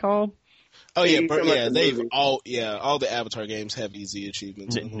think is what it's called. Oh yeah, all the Avatar games have easy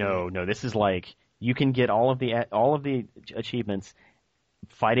achievements. No, this is like you can get all of the achievements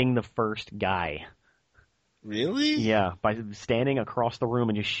fighting the first guy. Really? Yeah, by standing across the room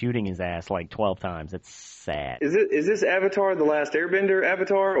and just shooting his ass like 12 times. It's sad. Is this Avatar the Last Airbender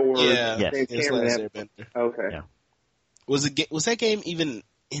Avatar or yes. James Cameron Last Airbender? Okay. Yeah. Was that game even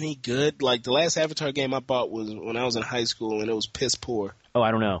any good? Like the last Avatar game I bought was when I was in high school and it was piss poor. Oh,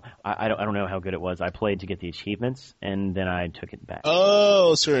 I don't know. I don't know how good it was. I played to get the achievements and then I took it back.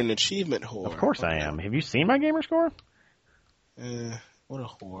 Oh, so you're an achievement whore. Of course I am. Have you seen my gamer score? What a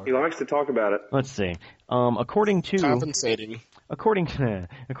whore. He likes to talk about it. Let's see. According to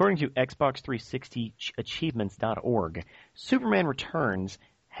Xbox 360 achievements.org, Superman Returns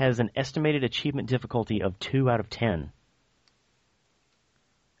has an estimated achievement difficulty of 2 out of 10.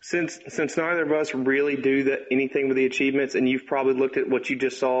 Since neither of us really do anything with the achievements, and you've probably looked at what you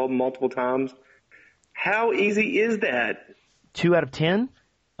just saw multiple times, how easy is that? 2 out of 10?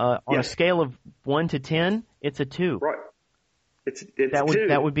 On a scale of 1 to 10, it's a 2. Right. It's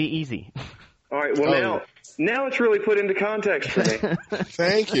that would be easy. All right. Well, now it's really put into context for me.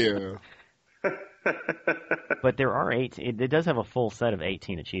 Thank you. But there are 8. It does have a full set of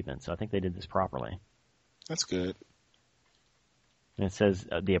 18 achievements, so I think they did this properly. That's good. And it says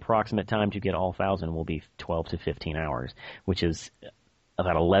the approximate time to get all 1,000 will be 12 to 15 hours, which is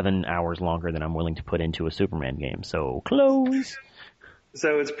about 11 hours longer than I'm willing to put into a Superman game. So close.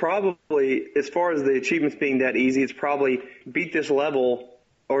 So it's probably, as far as the achievements being that easy, it's probably beat this level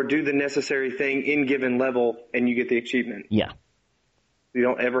or do the necessary thing in given level and you get the achievement. Yeah. You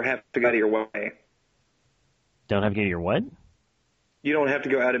don't ever have to go out of your way. Don't have to go to your what? You don't have to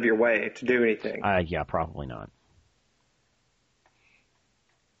go out of your way to do anything. Yeah, probably not.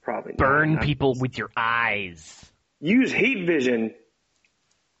 Probably not. Burn people with your eyes. Use heat vision.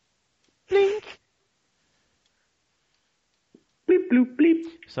 Blink. Bleep, bloop, bleep.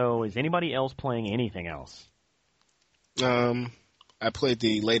 So is anybody else playing anything else? I played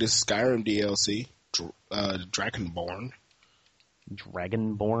the latest Skyrim DLC, Dragonborn.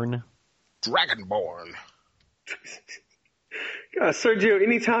 Dragonborn? Dragonborn. God, Sergio,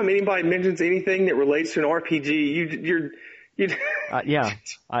 anytime anybody mentions anything that relates to an RPG, you're yeah.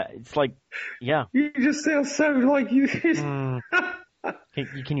 It's like, yeah. You just sound so like you. Can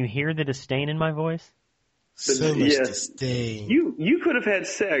you hear the disdain in my voice? So much disdain. You could have had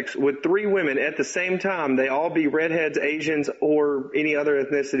sex with 3 women at the same time. They all be redheads, Asians, or any other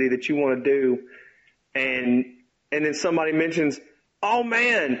ethnicity that you want to do. And then somebody mentions, oh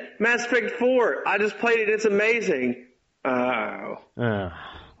man, Mass Effect 4, I just played it, it's amazing. Oh.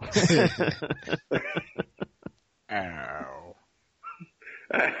 Ow.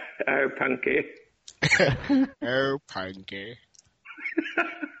 Oh, Punky. Oh, Punky.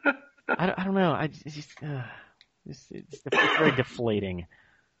 I don't know. It's very deflating.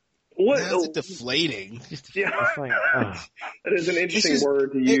 What? How's it deflating? It's Yeah. like, That is an interesting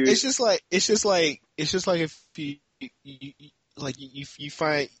word to use. It's just like if you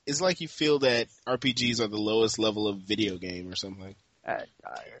find, it's like you feel that RPGs are the lowest level of video game or something.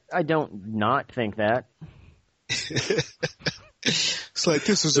 I don't not think that. It's like,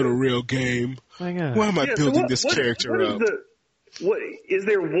 this isn't a real game. Why am I building this character up? Is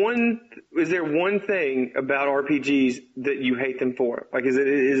there one thing about RPGs that you hate them for? Like, is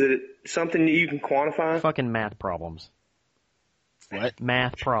it something that you can quantify? Fucking math problems. What?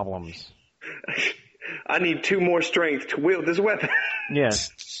 Math problems. I need 2 more strength to wield this weapon.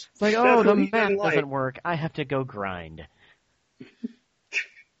 Yes. It's like, oh, the math doesn't work. I have to go grind.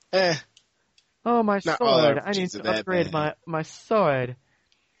 Oh, my sword. I need to upgrade my sword.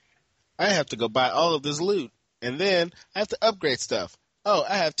 I have to go buy all of this loot, and then I have to upgrade stuff. Oh,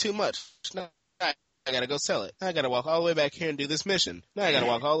 I have too much. Now I gotta go sell it. Now I gotta walk all the way back here and do this mission. Now I gotta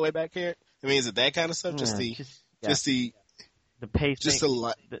walk all the way back here. I mean, is it that kind of stuff? The pace, just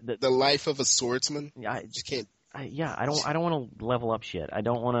the life of a swordsman. Yeah, I just can't. I don't want to level up shit. I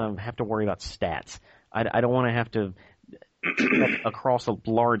don't want to have to worry about stats. I don't want to have to across a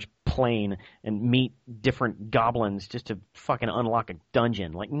large plain and meet different goblins just to fucking unlock a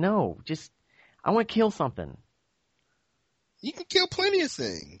dungeon. Like, no, I want to kill something. You can kill plenty of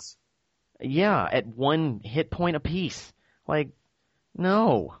things. Yeah, at 1 hit point apiece. Like,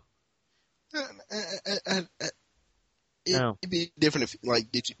 no. It'd be different if,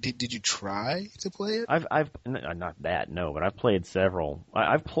 like, did you try to play it? I've not that, no, but I've played several.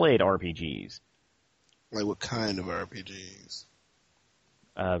 I've played RPGs. Like, what kind of RPGs?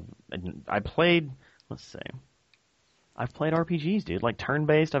 I played, let's see. I've played RPGs, dude. Like,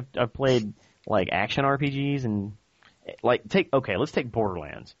 turn-based. I've played, like, action RPGs and, like, let's take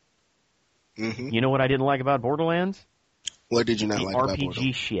Borderlands. Mm-hmm. You know what I didn't like about Borderlands? What did you not like about Borderlands?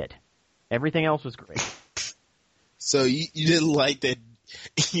 RPG shit. Everything else was great. So you didn't like that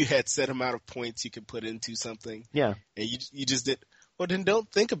you had set amount of points you could put into something? Yeah. And you just did. Well, then don't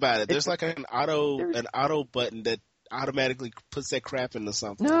think about it. There's like an auto button that automatically puts that crap into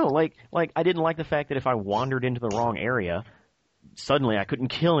something. No, like I didn't like the fact that if I wandered into the wrong area, suddenly I couldn't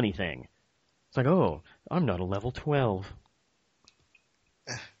kill anything. It's like, oh, I'm not a level 12.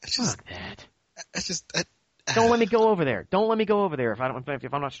 Fuck that. Don't let me go over there. Don't let me go over there if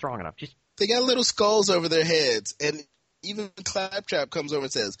I'm not strong enough. They got little skulls over their heads, and even Claptrap comes over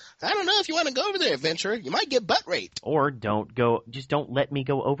and says, "I don't know if you want to go over there, adventurer. You might get butt raped." Or don't go. Just don't let me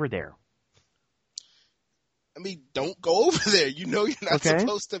go over there. I mean, don't go over there. You know you're not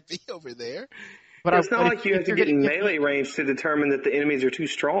supposed to be over there. But it's not like you have to get in melee range to determine that the enemies are too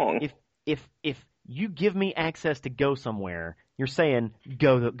strong. If you give me access to go somewhere, you're saying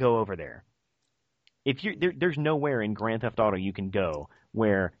go over there. If there's nowhere in Grand Theft Auto you can go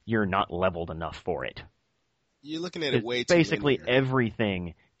where you're not leveled enough for it. You're looking at it way too basically linear.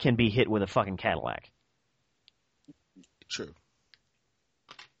 Everything can be hit with a fucking Cadillac. True.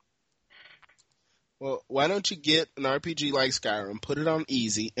 Well, why don't you get an RPG like Skyrim, put it on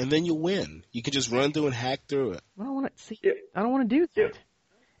easy, and then you win. You can just run through and hack through it. I don't want to I don't want to do that. Yeah.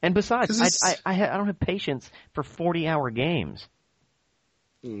 And besides, I don't have patience for 40-hour games.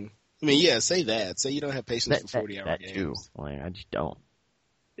 I mean, yeah, say that. Say you don't have patience for 40-hour games. Too. Like, I just don't.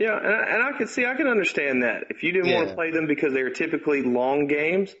 Yeah, and I can understand that. If you didn't want to play them because they were typically long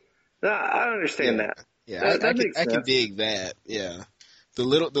games, I understand that. Yeah, I can dig that. Yeah, the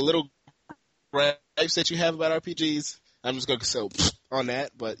little gripes that you have about RPGs, I'm just gonna go on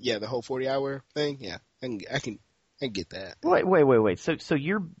that. But yeah, the whole 40-hour thing, yeah, I can get that. Wait. So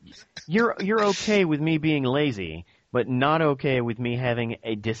you're okay with me being lazy, but not okay with me having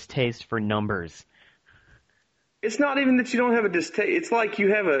a distaste for numbers. It's not even that you don't have a distaste. It's like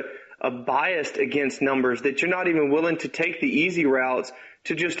you have a bias against numbers, that you're not even willing to take the easy routes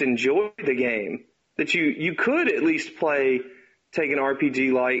to just enjoy the game. That you could at least take an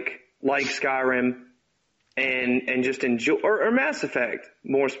RPG like Skyrim and just enjoy, or Mass Effect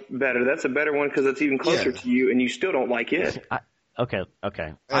better. That's a better one because it's even closer to you, and you still don't like it. Okay.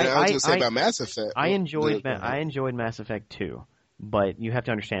 I was going to say about Mass Effect. I enjoyed Mass Effect 2, but you have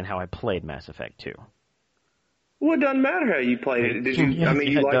to understand how I played Mass Effect 2. Well, it doesn't matter how you played it. Did you?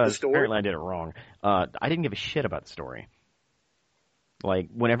 You liked the story. Apparently, I did it wrong. I didn't give a shit about the story. Like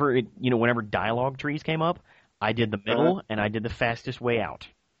whenever dialogue trees came up, I did the middle and I did the fastest way out.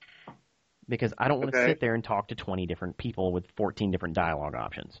 Because I don't want to sit there and talk to 20 different people with 14 different dialogue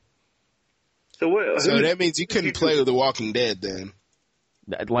options. So that means you couldn't play with The Walking Dead then.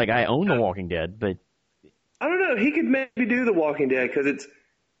 Like, I own The Walking Dead, but I don't know. He could maybe do The Walking Dead because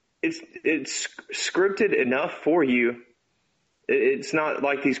it's scripted enough for you. It's not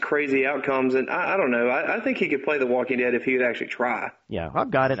like these crazy outcomes, and I don't know. I think he could play The Walking Dead if he would actually try. Yeah,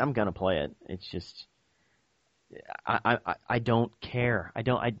 I've got it. I'm gonna play it. It's just I don't care.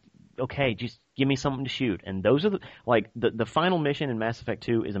 Okay, just give me something to shoot. And those are the final mission in Mass Effect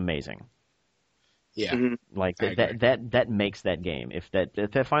 2 is amazing. Yeah. Mm-hmm. Like that makes that game. If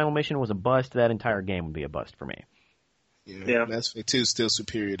that final mission was a bust, that entire game would be a bust for me. Yeah. Mass Effect 2 is still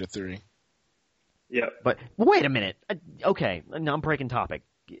superior to 3. Yeah. But wait a minute. Okay, now I'm breaking topic.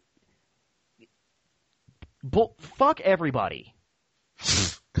 Fuck everybody.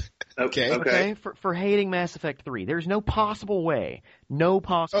 Okay. For hating Mass Effect 3. There's no possible way. No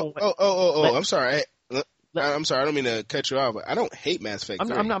possible way. I'm sorry. I'm sorry. I don't mean to cut you off, but I don't hate Mass Effect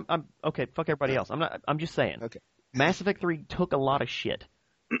 3. I'm okay. Fuck everybody else. I'm just saying. Okay. Mass Effect 3 took a lot of shit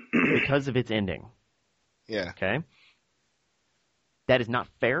because of its ending. Yeah. Okay. That is not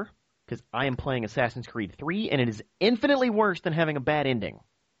fair because I am playing Assassin's Creed 3, and it is infinitely worse than having a bad ending.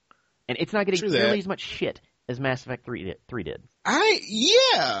 And it's not getting nearly as much shit as Mass Effect 3 did.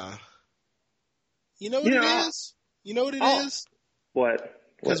 Yeah. You know what it is? You know what it is? What?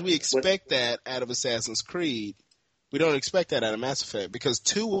 Because we expect that out of Assassin's Creed. We don't expect that out of Mass Effect. Because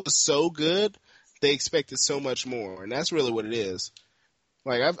 2 was so good, they expected so much more. And that's really what it is.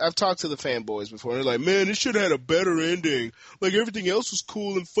 Like, I've talked to the fanboys before, and they're like, man, it should have had a better ending. Like, everything else was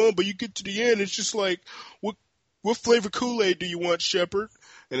cool and fun, but you get to the end, it's just like, what flavor Kool-Aid do you want, Shepard?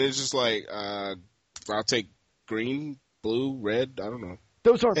 And it's just like, I'll take green, blue, red, I don't know.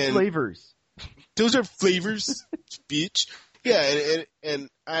 Those are flavors. Those are flavors, bitch. Yeah, and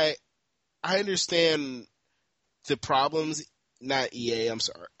I understand the problems, not EA, I'm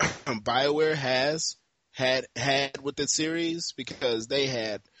sorry, BioWare had with the series, because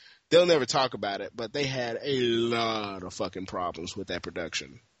they'll never talk about it, but they had a lot of fucking problems with that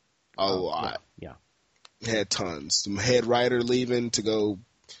production. A lot. Yeah. Had tons. Some head writer leaving to go,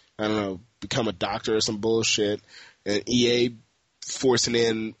 I don't know, become a doctor or some bullshit, and EA forcing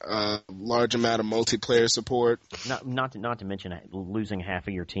in a large amount of multiplayer support. Not to mention losing half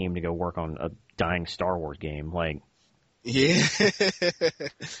of your team to go work on a dying Star Wars game. Like, yeah.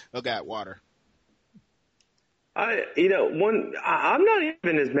 Oh God, water. I'm not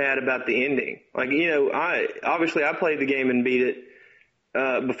even as mad about the ending. Like, I played the game and beat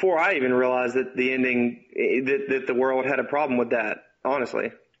it before I even realized that the ending, that the world had a problem with that,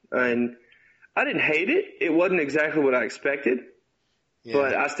 honestly. And I didn't hate it. It wasn't exactly what I expected,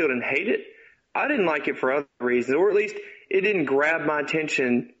 but I still didn't hate it. I didn't like it for other reasons, or at least it didn't grab my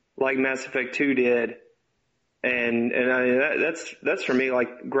attention like Mass Effect 2 did. And that's for me.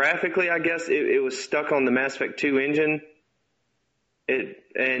 Like, graphically, I guess it was stuck on the Mass Effect 2 engine.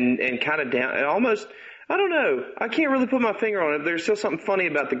 And kind of down. It almost, I don't know. I can't really put my finger on it. There's still something funny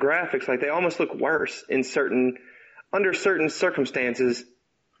about the graphics. Like, they almost look worse under certain circumstances.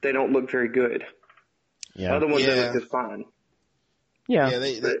 They don't look very good. Yeah. Other ones they look just fine. Yeah.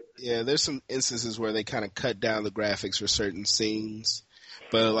 There's some instances where they kind of cut down the graphics for certain scenes.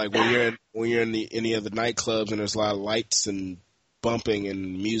 But like when you're in any of the nightclubs and there's a lot of lights and bumping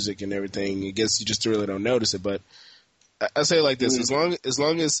and music and everything, I guess you just really don't notice it. But I say it like this: as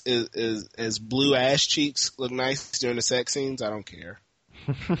long as blue ass cheeks look nice during the sex scenes, I don't care.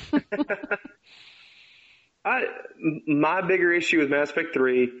 My bigger issue with Mass Effect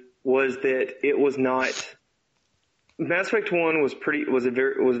 3 was that it was not. Mass Effect 1 was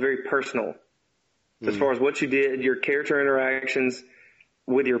very personal as far as what you did, your character interactions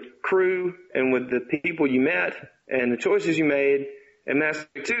with your crew and with the people you met and the choices you made. And Mass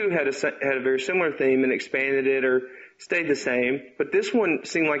Effect 2 had a very similar theme and expanded it or stayed the same. But this one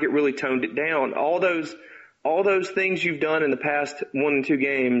seemed like it really toned it down. All those things you've done in the past 1 and 2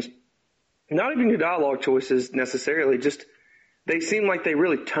 games, not even your dialogue choices necessarily, just they seem like they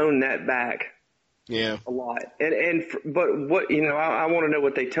really toned that back. Yeah. A lot. But what, I want to know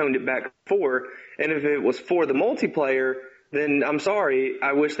what they toned it back for. And if it was for the multiplayer, then I'm sorry.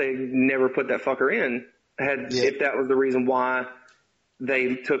 I wish they never put that fucker in. If that was the reason why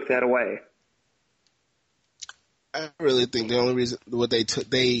they took that away. I really think the only reason what they took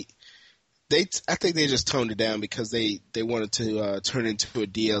I think they just toned it down because they wanted to turn it into a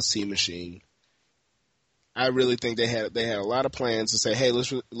DLC machine. I really think they had a lot of plans to say, hey,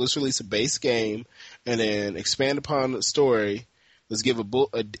 let's release a base game and then expand upon the story. Let's give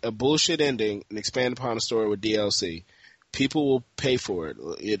a bullshit ending and expand upon the story with DLC. People will pay for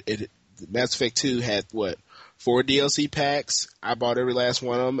it. Mass Effect 2 had 4 DLC packs. I bought every last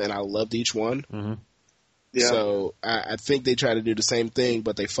one of them, and I loved each one. Mm-hmm. Yeah. So I think they tried to do the same thing,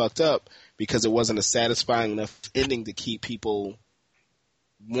 but they fucked up because it wasn't a satisfying enough ending to keep people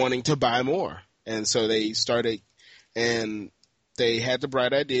wanting to buy more. And so they started, and they had the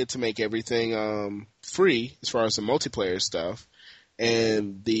bright idea to make everything free as far as the multiplayer stuff.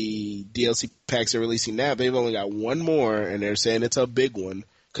 And the DLC packs they're releasing now, they've only got one more, and they're saying it's a big one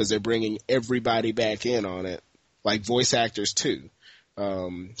because they're bringing everybody back in on it, like voice actors too.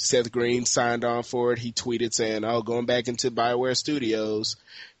 Seth Green signed on for it. He tweeted saying, going back into BioWare Studios,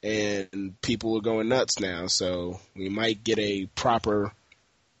 and people are going nuts now. So we might get a proper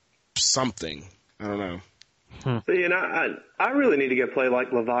something. I don't know. So, I really need to go play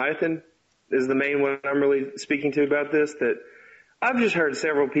like Leviathan is the main one I'm really speaking to about this. That I've just heard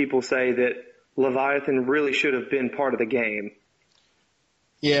several people say that Leviathan really should have been part of the game.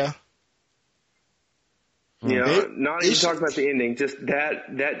 Yeah. Not even talking about the ending, just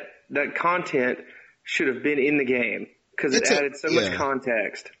that content should have been in the game because it added so much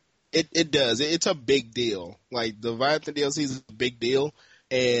context. It does. It's a big deal. Like, the Leviathan DLC is a big deal,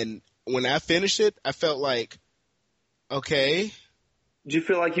 and when I finished it, I felt like, okay. Did you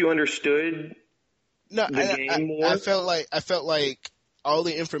feel like you understood the game more? I felt like all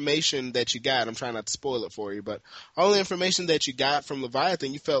the information that you got, I'm trying not to spoil it for you, but all the information that you got from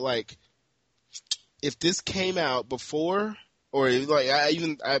Leviathan, you felt like if this came out before, or like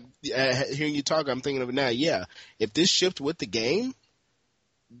hearing you talk, I'm thinking of it now. Yeah, if this shipped with the game,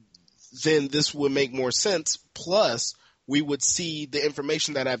 then this would make more sense. Plus, we would see the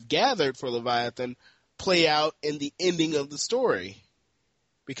information that I've gathered for Leviathan play out in the ending of the story.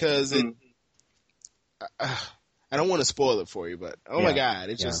 Because I don't want to spoil it for you, but my God,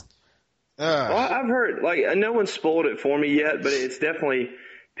 it's just. Well, I've heard, no one spoiled it for me yet, but it's definitely,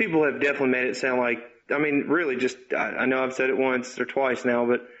 people have definitely made it sound like, I mean, really just, I know I've said it once or twice now,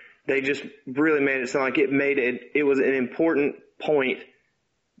 but they just really made it sound like it was an important point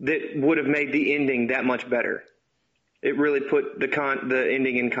that would have made the ending that much better. It really put the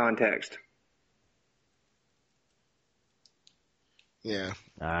ending in context. Yeah.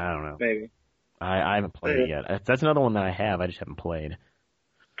 I don't know. Maybe. I haven't played it yet. That's another one that I have. I just haven't played.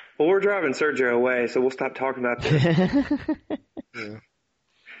 Well, we're driving Sergio away, so we'll stop talking about this. Yeah.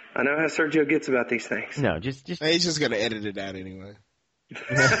 I know how Sergio gets about these things. No, just. He's just gonna edit it out anyway.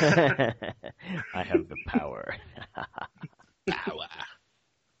 I have the power. Power.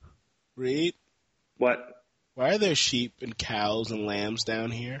 Reed? What? Why are there sheep and cows and lambs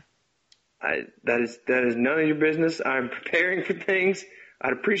down here? That is none of your business. I'm preparing for things.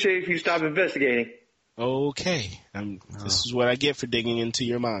 I'd appreciate if you stop investigating. Okay. This is what I get for digging into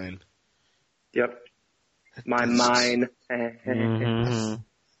your mind. Yep. My mind. Mm-hmm.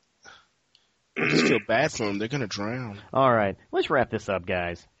 I just feel bad for them. They're going to drown. All right. Let's wrap this up,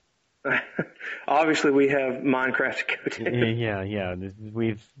 guys. Obviously, we have Minecraft to go to.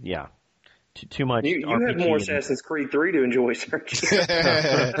 Yeah. Too much. You have more Assassin's Creed 3 to enjoy, sir.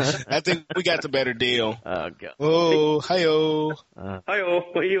 I think we got the better deal. Oh, God. Oh, hi-yo.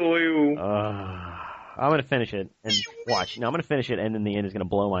 I'm going to finish it and watch. No, I'm going to finish it, and then the end is going to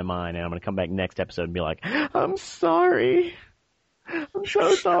blow my mind, and I'm going to come back next episode and be like, I'm sorry. I'm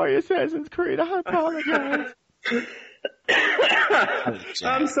so sorry, Assassin's Creed. I apologize.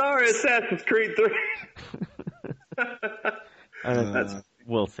 I'm sorry, Assassin's Creed 3.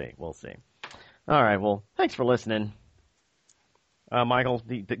 We'll see. All right, well, thanks for listening. Michael,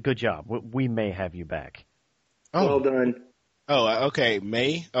 good job. We may have you back. Oh. Well done. Oh, okay.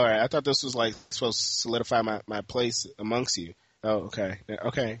 May? All right. I thought this was supposed to solidify my place amongst you. Oh, okay.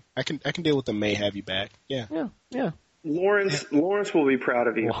 Okay. I can deal with the may have you back. Yeah. Yeah. Lawrence will be proud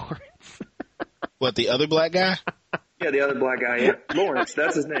of you. Lawrence. What, the other black guy? Yeah, the other black guy. Yeah. Lawrence,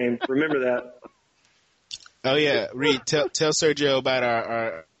 that's his name. Remember that. Oh yeah. Reed, tell Sergio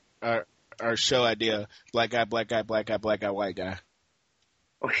about our show idea. Black guy, white guy.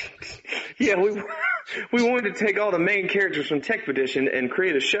 Yeah, we wanted to take all the main characters from Techpedition and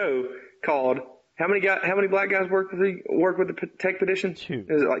create a show called how many black guys work with the Techpedition? 2.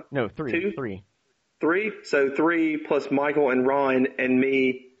 Is it like 3? 2? 3. 3? So 3 plus Michael and Ryan and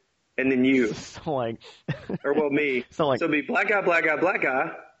me and then you. So me. So it'd be black guy, white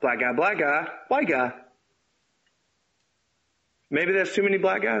guy. Maybe that's too many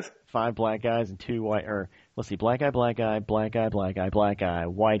black guys. 5 black guys and 2 white, or let's see, black guy, white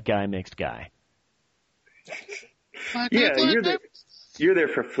guy, mixed guy. Yeah, you're there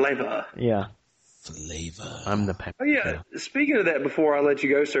for flavor. Yeah. Flavor. I'm the pepper. Oh yeah. Speaking of that, before I let you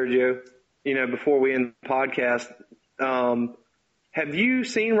go, Sergio, before we end the podcast, have you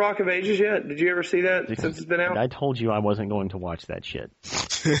seen Rock of Ages yet? Did you ever see that since it's been out? I told you I wasn't going to watch that shit.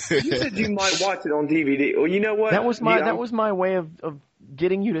 You said you might watch it on DVD. Well, you know what? That was my way of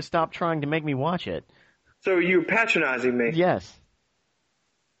getting you to stop trying to make me watch it. So you were patronizing me. Yes.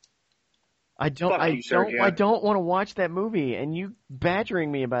 I don't want to watch that movie, and you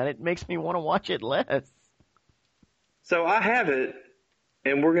badgering me about it makes me want to watch it less. So I have it,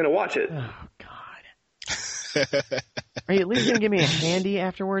 and we're going to watch it. Oh, God. Are you at least going to give me a handy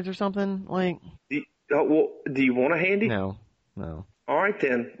afterwards or something? Do you want a handy? No. All right,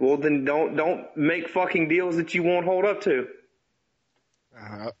 then. Well, then don't make fucking deals that you won't hold up to.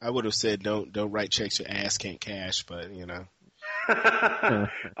 I would have said don't write checks your ass can't cash, but Oh,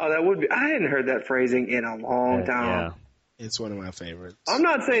 that would be. I hadn't heard that phrasing in a long time. Yeah. It's one of my favorites. I'm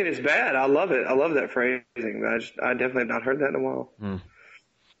not saying it's bad. I love it. I love that phrasing. But I definitely have not heard that in a while.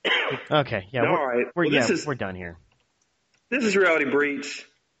 Okay. Yeah. All right. We're done here. This is Reality Breach,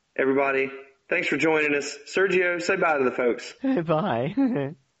 everybody. Thanks for joining us. Sergio, say bye to the folks.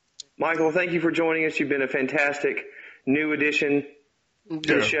 Bye. Michael, thank you for joining us. You've been a fantastic new addition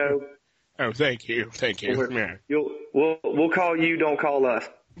to the show. Oh, thank you. We'll call you. Don't call us.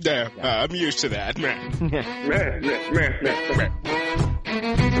 Yeah, I'm used to that.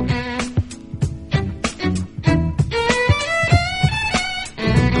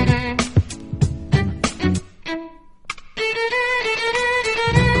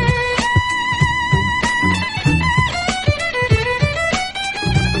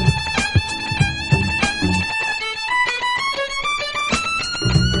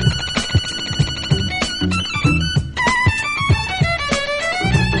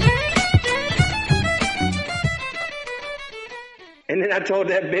 And I told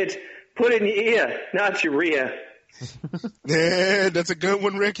that bitch, put it in your ear, not your rear. Yeah, that's a good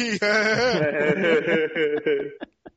one, Ricky.